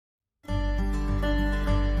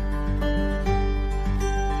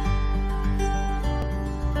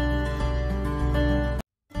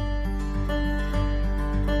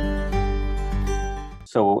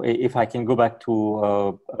So if I can go back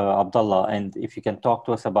to Abdullah, and if you can talk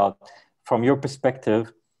to us about, from your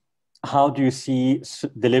perspective, how do you see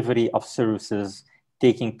delivery of services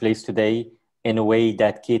taking place today in a way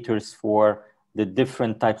that caters for the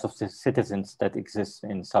different types of citizens that exist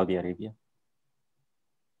in Saudi Arabia?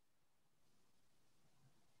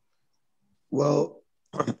 Well,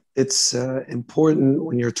 it's important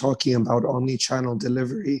when you're talking about omni-channel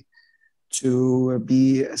delivery to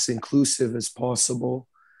be as inclusive as possible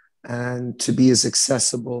and to be as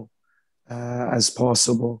accessible as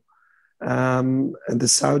possible. And the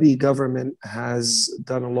Saudi government has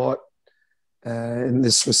done a lot in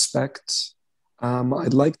this respect.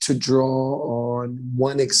 I'd like to draw on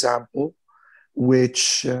one example,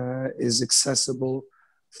 which is accessible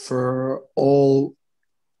for all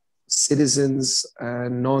citizens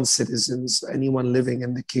and non-citizens, anyone living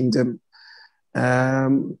in the kingdom.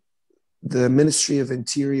 The Ministry of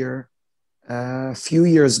Interior, a few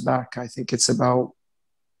years back, I think it's about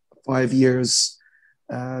 5 years,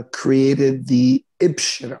 created the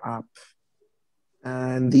Ibshir app.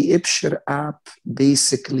 And the Ibshir app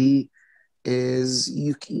basically is,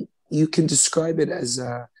 you can describe it as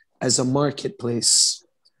a marketplace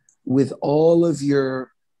with all of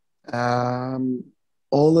your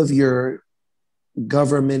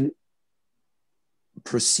government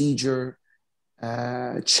procedure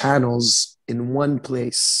channels in one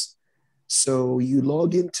place. So you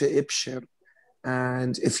log into Ibshir,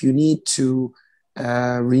 and if you need to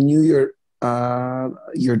renew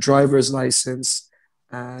your driver's license,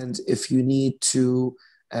 and if you need to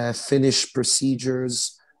finish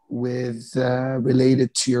procedures with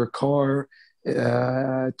related to your car,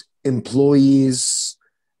 employees,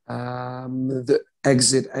 the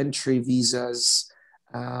exit entry visas,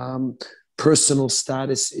 personal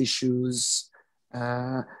status issues,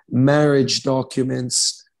 marriage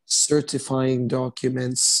documents, certifying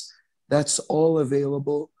documents, that's all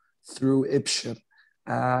available through Ibshir.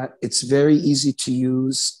 It's very easy to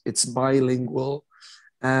use, it's bilingual,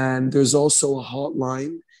 and there's also a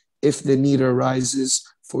hotline if the need arises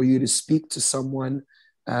for you to speak to someone,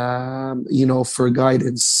 for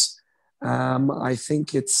guidance. I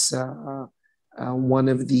think it's one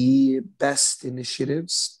of the best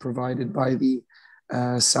initiatives provided by the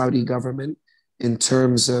Saudi government in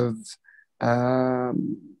terms of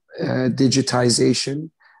digitization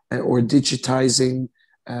or digitizing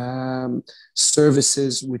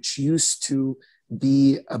services which used to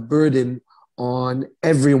be a burden on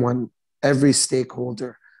everyone, every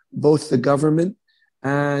stakeholder, both the government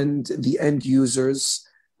and the end users.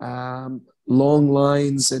 Long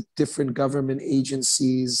lines at different government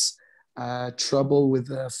agencies, trouble with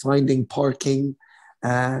finding parking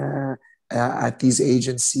at these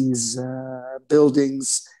agencies'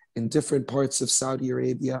 buildings in different parts of Saudi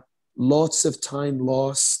Arabia. Lots of time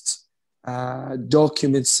lost,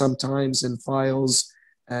 documents sometimes and files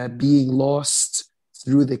being lost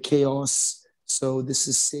through the chaos. So this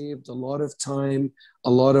has saved a lot of time, a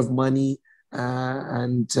lot of money,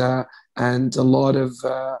 and a lot of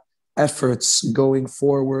efforts going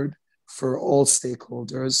forward for all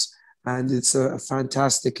stakeholders. And it's a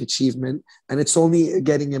fantastic achievement. And it's only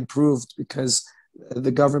getting improved because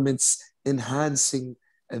the government's enhancing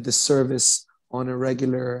the service on a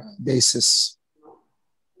regular basis.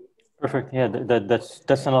 Perfect. Yeah,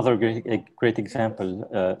 that's another great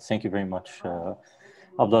example. Thank you very much,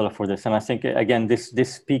 Abdullah, for this. And I think, again,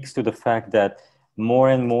 this speaks to the fact that more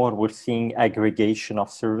and more we're seeing aggregation of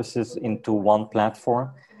services into one platform,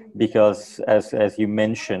 because as you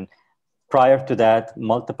mentioned, prior to that,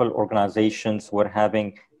 multiple organizations were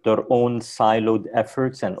having their own siloed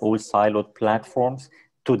efforts and all siloed platforms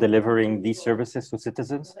to delivering these services to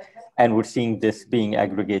citizens. And we're seeing this being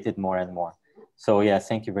aggregated more and more. So yeah,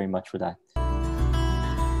 thank you very much for that.